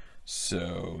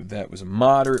 So that was a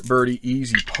moderate birdie,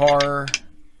 easy par,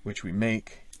 which we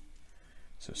make.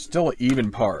 So still an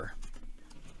even par.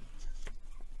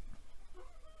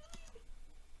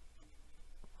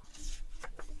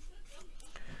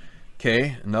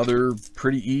 Okay, another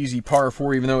pretty easy par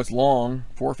 4, even though it's long,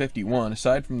 451.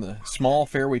 Aside from the small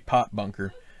fairway pot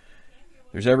bunker,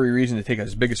 there's every reason to take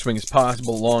as big a swing as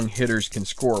possible. Long hitters can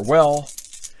score well.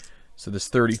 So this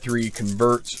 33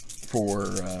 converts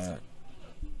for,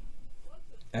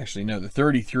 actually no, the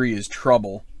 33 is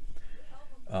trouble.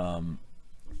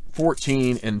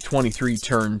 14 and 23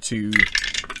 turn to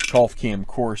golf cam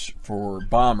course for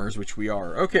bombers, which we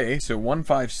are. Okay, so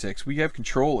 156. We have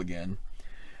control again.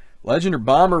 Legend or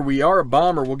bomber? We are a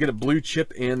bomber. We'll get a blue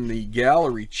chip and the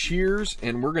gallery cheers,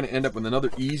 and we're going to end up with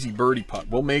another easy birdie putt.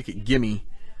 We'll make it gimme.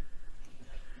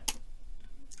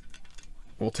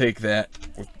 We'll take that.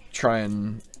 We'll try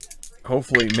and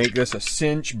hopefully make this a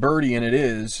cinch birdie, and it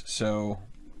is. So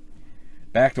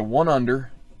back to 1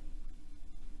 under.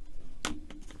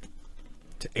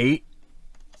 To 8.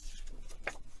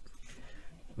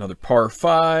 Another par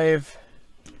 5.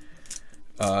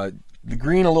 The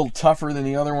green a little tougher than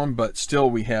the other one, but still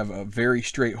we have a very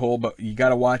straight hole. But you got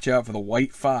to watch out for the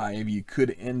white 5. You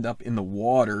could end up in the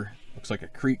water. Looks like a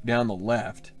creek down the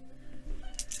left.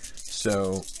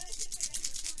 So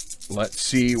let's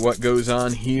see what goes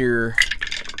on here.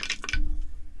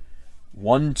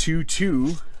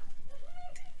 1-2-2.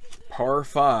 Par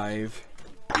 5.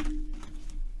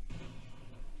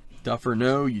 Duffer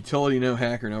no, utility no,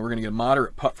 hacker no. We're going to get a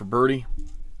moderate putt for birdie.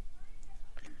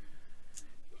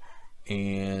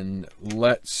 And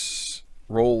let's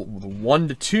roll with a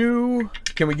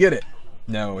 1-2. Can we get it?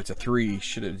 No, it's a 3.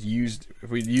 Should have used, if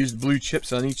we'd used blue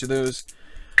chips on each of those,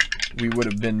 we would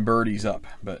have been birdies up.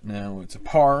 But now it's a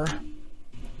par.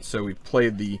 So we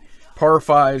played the par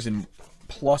 5s and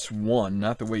 +1,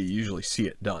 not the way you usually see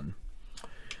it done.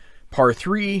 Par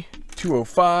 3,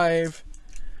 205.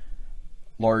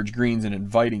 Large greens, an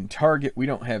inviting target. We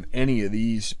don't have any of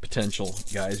these potential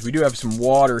guys. We do have some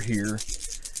water here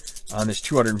on this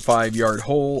 205-yard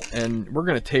hole, and we're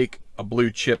going to take a blue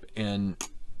chip and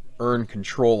earn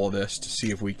control of this to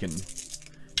see if we can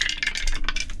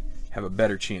have a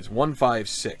better chance.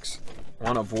 156.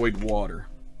 Want to avoid water.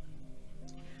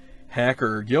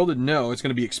 Hacker, gilded, no. It's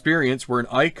going to be experience. We're an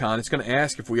icon. It's going to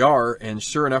ask if we are, and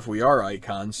sure enough, we are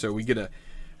icons. So we get a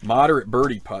moderate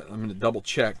birdie putt. I'm going to double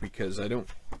check because I don't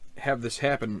have this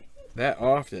happen that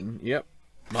often. Yep,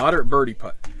 moderate birdie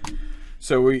putt.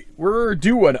 So we're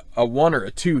doing a 1 or a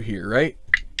 2 here, right?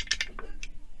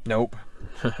 Nope.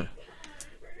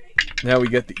 Now we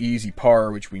get the easy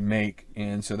par, which we make,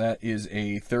 and so that is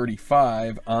a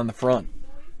 35 on the front.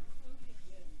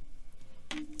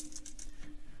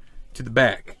 To the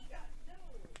back.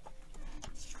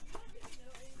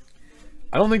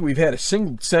 I don't think we've had a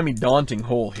single semi-daunting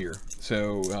hole here.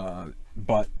 So,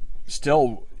 but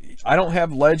still, I don't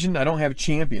have legend. I don't have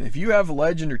champion. If you have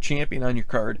legend or champion on your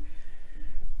card,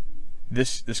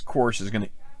 this course is going to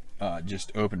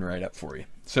just open right up for you.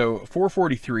 So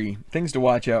 443, things to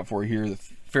watch out for here. The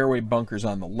fairway bunkers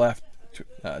on the left,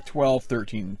 12,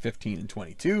 13, 15, and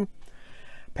 22.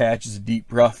 Patches of deep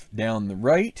rough down the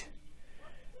right,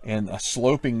 and a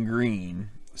sloping green.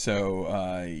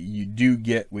 So you do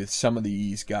get, with some of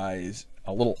these guys,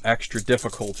 a little extra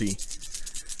difficulty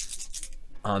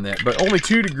on that, but only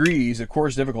 2 degrees of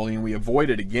course difficulty, and we avoid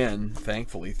it again,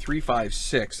 thankfully. 3, 5,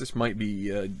 6. This might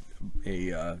be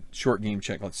a short game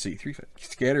check. Let's see. 3, 5.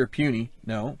 Scatter puny,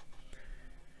 no.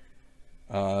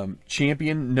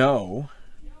 Champion, no.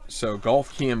 So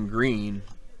golf cam green,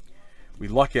 we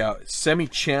luck out.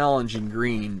 Semi-challenging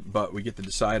green, but we get the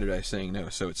decider die saying no.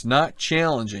 So it's not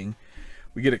challenging.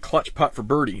 We get a clutch putt for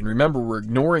birdie, and remember, we're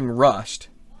ignoring rust.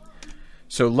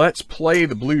 So let's play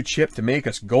the blue chip to make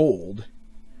us gold.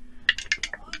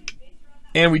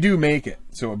 And we do make it.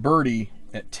 So a birdie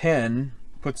at 10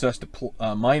 puts us to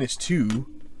 -2.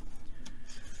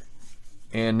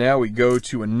 And now we go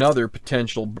to another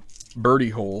potential birdie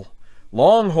hole.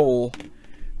 Long hole,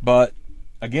 but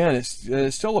again,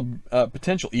 it's still a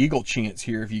potential eagle chance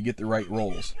here if you get the right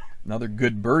rolls. Another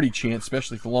good birdie chance,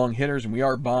 especially for long hitters, and we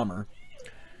are bomber.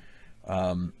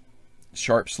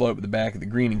 Sharp slope at the back of the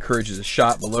green encourages a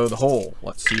shot below the hole.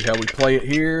 Let's see how we play it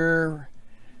here.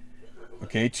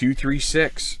 Okay, 2, 3,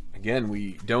 6. Again,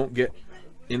 we don't get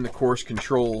in the course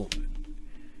control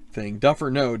thing. Duffer,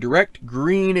 no. Direct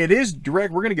green, it is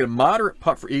direct. We're going to get a moderate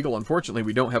putt for eagle. Unfortunately,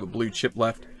 we don't have a blue chip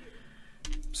left.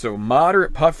 So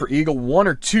moderate putt for eagle. 1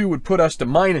 or 2 would put us to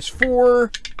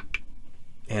 -4.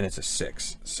 And it's a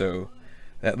 6. So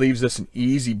that leaves us an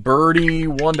easy birdie.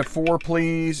 1 to 4,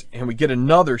 please. And we get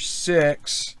another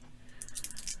 6.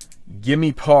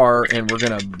 Gimme par, and we're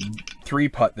going to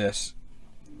 3-putt this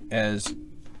as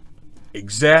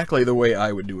exactly the way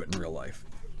I would do it in real life.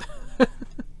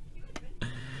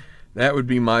 That would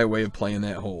be my way of playing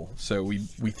that hole. So we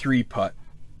 3-putt,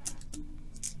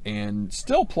 and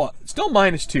still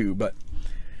 -2, but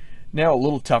now a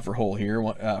little tougher hole here.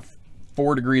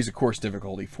 4 degrees of course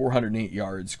difficulty, 408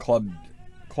 yards.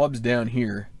 Clubs down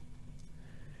here.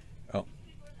 Oh,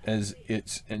 as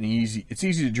it's easy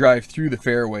to drive through the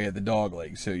fairway at the dog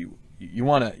leg. So you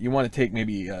want to take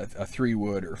maybe a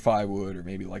 3-wood or 5-wood, or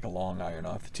maybe like a long iron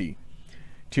off the tee.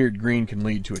 Tiered green can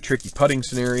lead to a tricky putting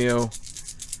scenario,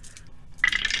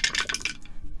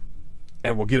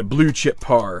 and we'll get a blue chip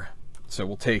par, so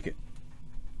we'll take it.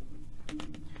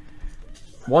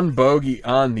 1 bogey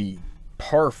on the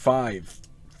par 5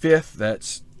 fifth.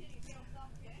 That's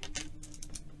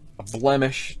a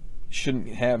blemish. Shouldn't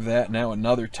have that. Now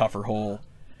another tougher hole.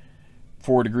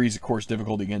 4 degrees of course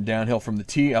difficulty, again downhill from the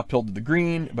tee, uphill to the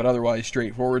green, but otherwise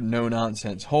straightforward, no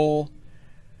nonsense hole.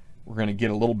 We're going to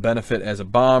get a little benefit as a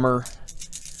bomber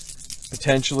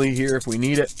potentially here if we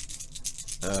need it.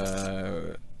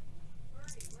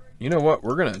 You know what?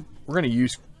 We're gonna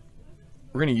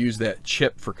use that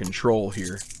chip for control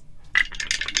here.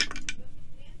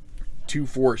 2,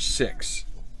 4, 6.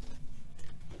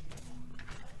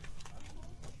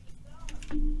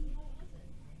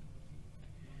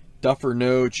 Duffer,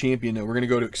 no. Champion, no. We're going to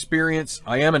go to experience.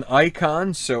 I am an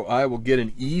icon, so I will get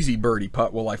an easy birdie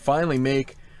putt. Will I finally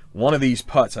make one of these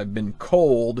putts? I've been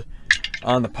cold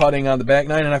on the putting on the back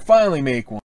nine, and I finally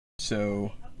make one.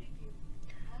 So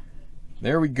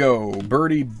there we go.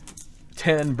 Birdie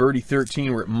 10, birdie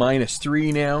 13. We're at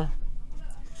 -3 now.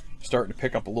 Starting to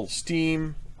pick up a little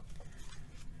steam.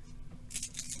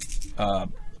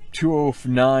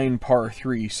 209 par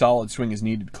 3. Solid swing is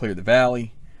needed to clear the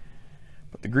valley.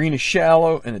 But the green is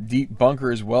shallow, and a deep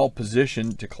bunker is well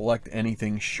positioned to collect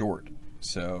anything short.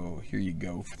 So here you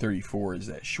go. 34 is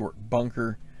that short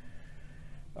bunker.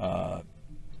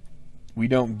 We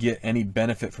don't get any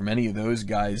benefit from any of those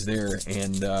guys there,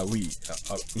 and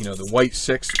you know, the white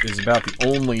 6 is about the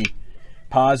only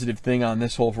positive thing on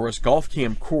this hole for us. Golf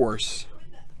cam course,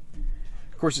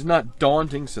 of course, is not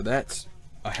daunting, so that's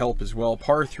a help as well.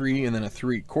 Par 3 and then a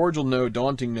 3. Cordial, no.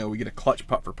 Daunting, no. We get a clutch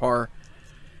putt for par.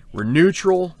 We're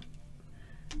neutral.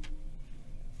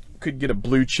 Could get a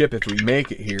blue chip if we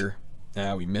make it here.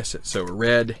 We miss it, so we're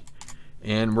red,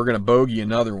 and we're gonna bogey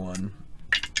another one.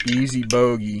 Easy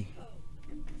bogey.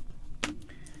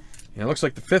 And it looks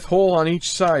like the 5th hole on each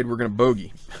side we're gonna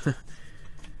bogey.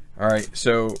 All right,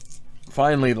 so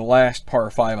finally the last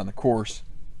par 5 on the course.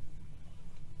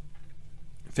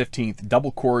 15th,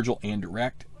 double cordial and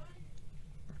direct.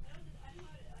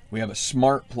 We have a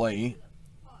smart play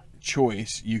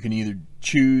choice. You can either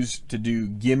choose to do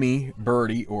gimme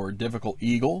birdie or difficult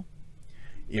eagle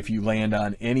if you land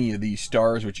on any of these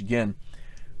stars, which again,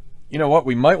 you know what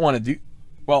we might want to do.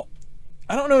 Well,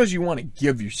 I don't know as you want to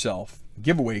give yourself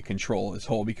giveaway control of this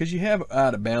hole, because you have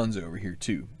out of bounds over here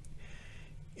too.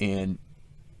 And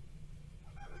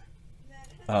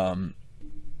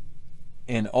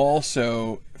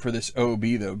also for this OB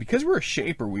though, because we're a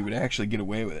shaper, we would actually get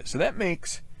away with it. So that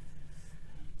makes,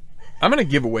 I'm going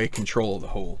to give away control of the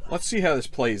hole. Let's see how this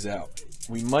plays out.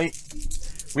 We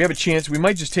have a chance. We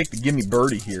might just take the gimme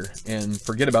birdie here and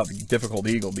forget about the difficult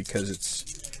eagle, because it's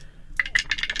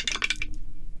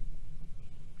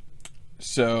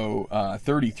so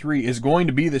 33 is going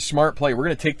to be the smart play. We're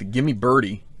going to take the gimme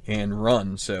birdie and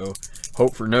run. So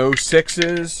hope for no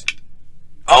sixes.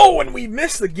 Oh, and we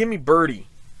missed the gimme birdie.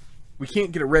 We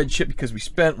can't get a red chip because we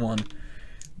spent one.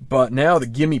 But now the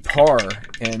gimme par,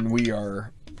 and we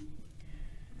are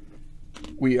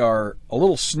a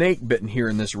little snake bitten here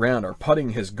in this round. Our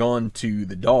putting has gone to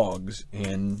the dogs,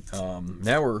 and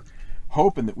now we're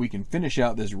hoping that we can finish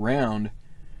out this round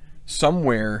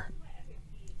somewhere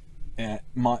at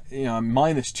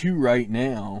 -2 right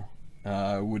now.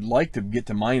 Would like to get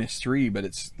to -3, but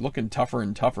it's looking tougher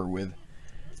and tougher with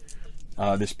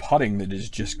this putting that is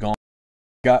just gone.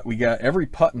 We got every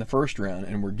putt in the first round,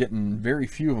 and we're getting very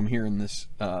few of them here in this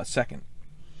second.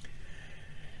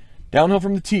 Downhill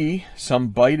from the tee, some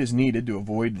bite is needed to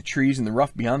avoid the trees and the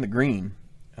rough beyond the green.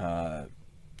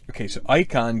 Okay, so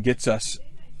Icon gets us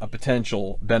a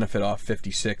potential benefit off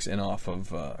 56 and off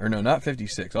of, or no, not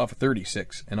 56, off of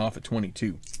 36 and off of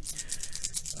 22.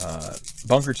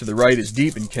 Bunker to the right is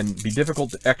deep and can be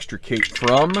difficult to extricate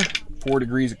from. 4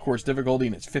 degrees of course difficulty,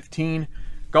 and it's 15.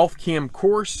 Golf cam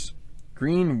course,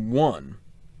 green 1.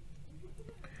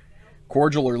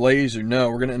 Cordial or lays or no.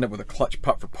 We're going to end up with a clutch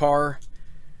putt for par.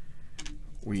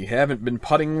 We haven't been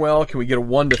putting well. Can we get a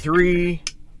 1 to 3?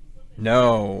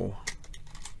 No.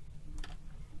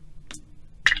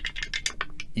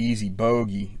 Easy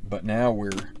bogey, but now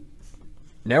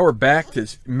we're back to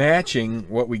matching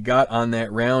what we got on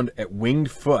that round at winged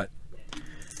foot.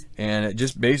 And it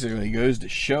just basically goes to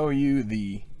show you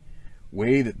the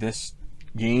way that this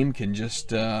game can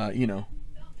just, you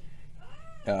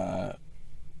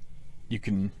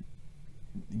can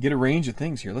get a range of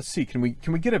things here. Let's see, can we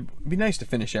get it'd be nice to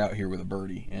finish out here with a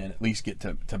birdie and at least get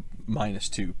to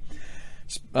 -2.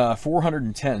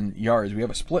 410 yards. We have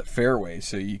a split fairway,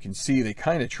 so you can see they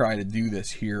kind of try to do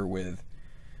this here with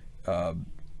kind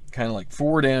of like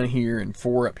 4 down here and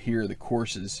 4 up here, the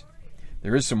courses.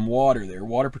 There is some water there.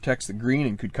 Water protects the green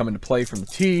and could come into play from the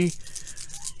tee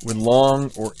with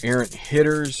long or errant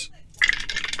hitters.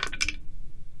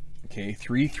 Okay,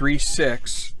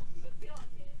 3-3-6.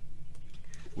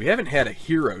 We haven't had a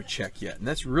hero check yet, and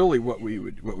that's really what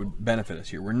would benefit us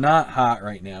here. We're not hot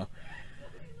right now.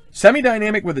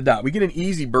 Semi-dynamic with a dot. We get an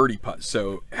easy birdie putt,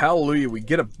 so hallelujah, we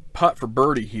get a putt for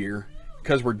birdie here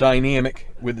because we're dynamic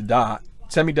with the dot.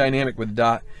 Semi-dynamic with the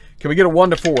dot. Can we get a 1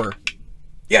 to 4?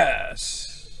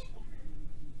 Yes.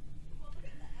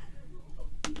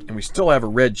 And we still have a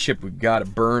red chip we've got to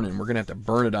burn, and we're going to have to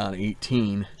burn it on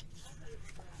 18.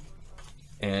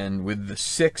 And with the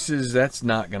 6s, that's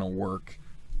not going to work.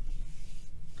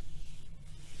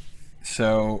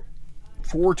 So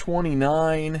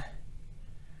 429,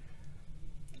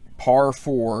 par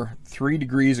 4, 3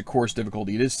 degrees of course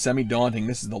difficulty. It is semi-daunting.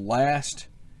 This is the last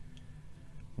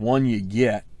one you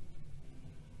get.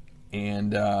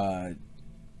 And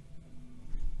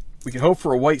we can hope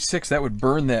for a white 6. That would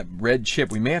burn that red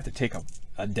chip. We may have to take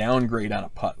a downgrade on a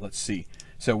putt. Let's see.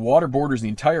 So water borders the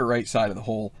entire right side of the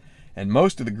hole and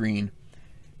most of the green.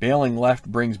 Bailing left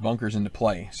brings bunkers into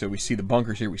play. So we see the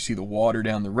bunkers here. We see the water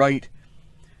down the right.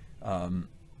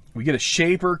 We get a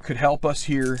shaper, could help us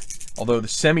here, although the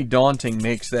semi-daunting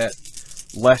makes that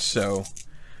less so.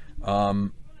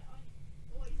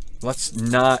 Let's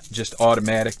not just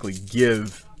automatically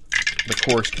give the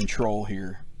course control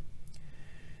here.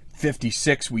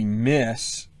 56 we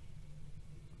miss.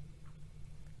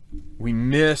 We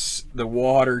miss the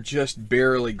water just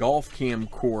barely. Golf cam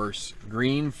course,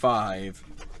 green 5.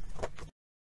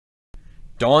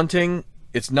 Daunting,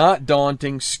 it's not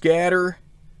daunting. Scatter,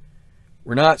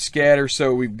 we're not scatter,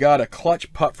 so we've got a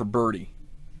clutch putt for birdie.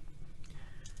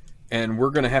 And we're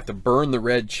going to have to burn the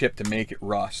red chip to make it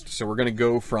rust. So we're going to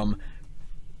go from,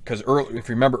 because if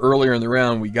you remember earlier in the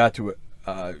round, we got to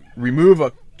remove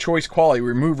a choice quality,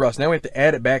 remove rust. Now we have to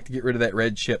add it back to get rid of that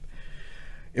red chip.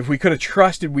 If we could have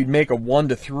trusted we'd make a 1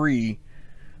 to 3,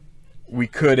 we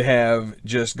could have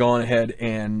just gone ahead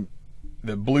and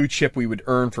the blue chip we would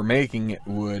earn for making it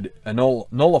would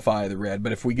nullify the red.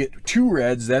 But if we get 2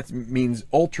 reds, that means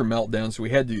ultra meltdown, so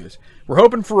we had to do this. We're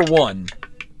hoping for a 1.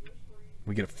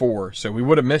 We get a 4, so we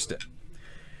would have missed it.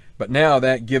 But now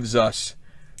that gives us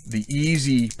the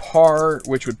easy par,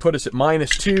 which would put us at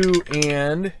 -2,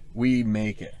 and we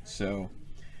make it. So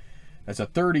that's a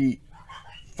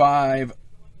 35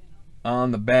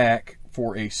 on the back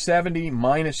for a 70.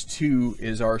 -2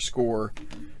 is our score.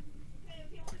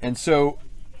 And so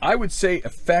I would say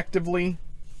effectively,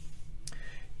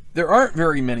 there aren't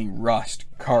very many rust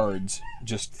cards,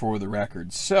 just for the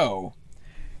record. So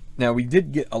now we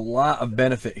did get a lot of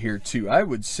benefit here too, I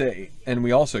would say, and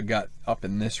we also got up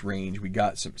in this range. We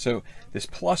got some, so this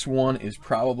 +1 is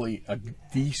probably a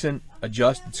decent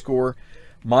adjusted score.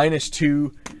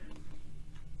 -2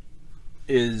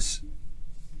 is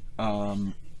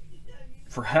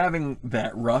for having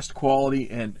that rust quality,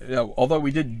 and although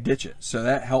we did ditch it, so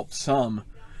that helped some.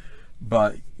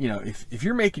 But you know, if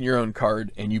you're making your own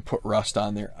card and you put rust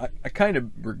on there, I kind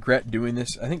of regret doing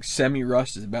this. I think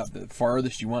semi-rust is about the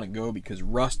farthest you want to go, because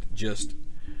rust just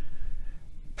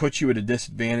puts you at a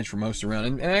disadvantage for most around.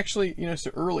 And actually, you know, so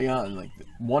early on, like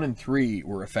 1 and 3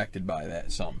 were affected by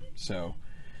that some. So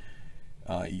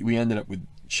we ended up with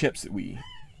chips that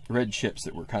red chips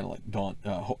that were kind of like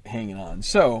hanging on.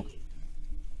 So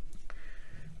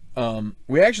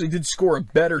we actually did score a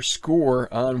better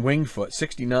score on Wingfoot,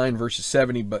 69 versus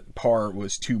 70, but par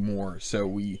was 2 more. So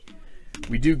we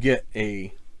do get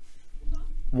a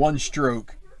 1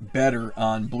 stroke better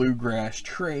on Bluegrass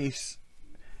Trace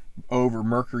over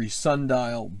Mercury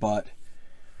Sundial, but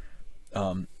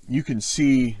you can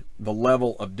see the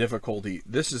level of difficulty.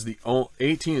 This is the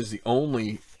 18 is the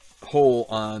only hole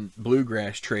on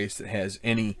Bluegrass Trace that has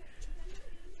any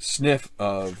sniff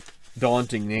of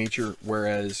daunting nature,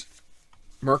 whereas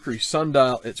Mercury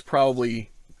Sundial, it's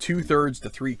probably 2/3 to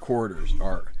 3/4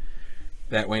 are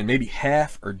that way, and maybe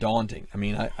half are daunting. I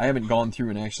mean, I haven't gone through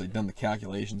and actually done the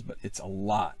calculations, but it's a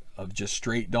lot of just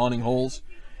straight daunting holes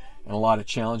and a lot of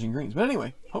challenging greens. But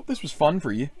anyway, hope this was fun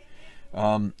for you.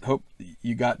 Hope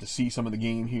you got to see some of the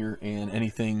game here, and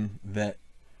anything that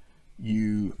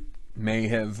you may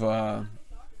have,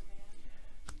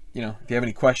 you know, if you have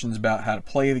any questions about how to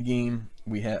play the game,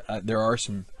 there are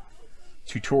some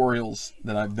tutorials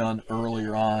that I've done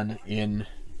earlier on in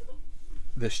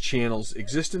this channel's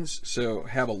existence, so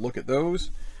have a look at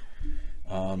those.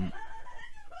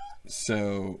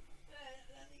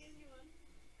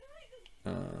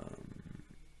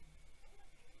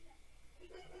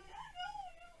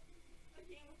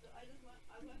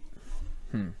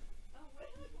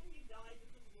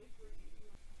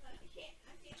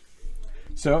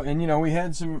 So, and you know, we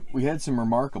had some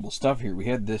remarkable stuff here. We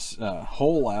had this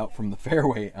hole out from the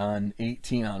fairway on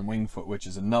 18 on Wingfoot, which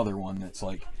is another one that's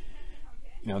like,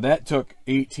 you know, that took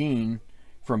 18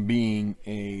 from being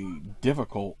a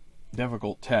difficult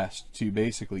test to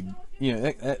basically, you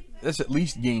know, that's at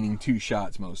least gaining 2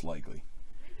 shots most likely.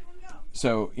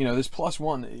 So, you know, this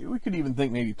 +1, we could even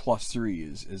think maybe +3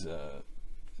 is a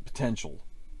potential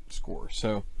score.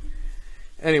 So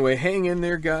anyway, hang in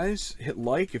there, guys. Hit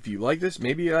like if you like this.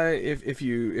 Maybe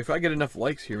if I get enough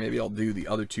likes here, maybe I'll do the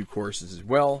other 2 courses as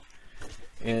well.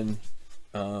 And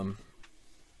or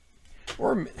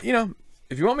you know,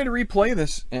 if you want me to replay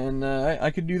this, and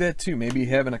I could do that too. Maybe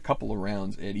having a couple of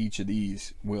rounds at each of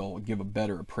these will give a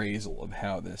better appraisal of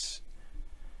how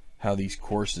these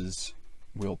courses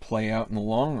will play out in the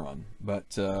long run.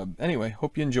 But anyway,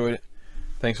 hope you enjoyed it.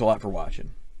 Thanks a lot for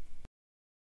watching.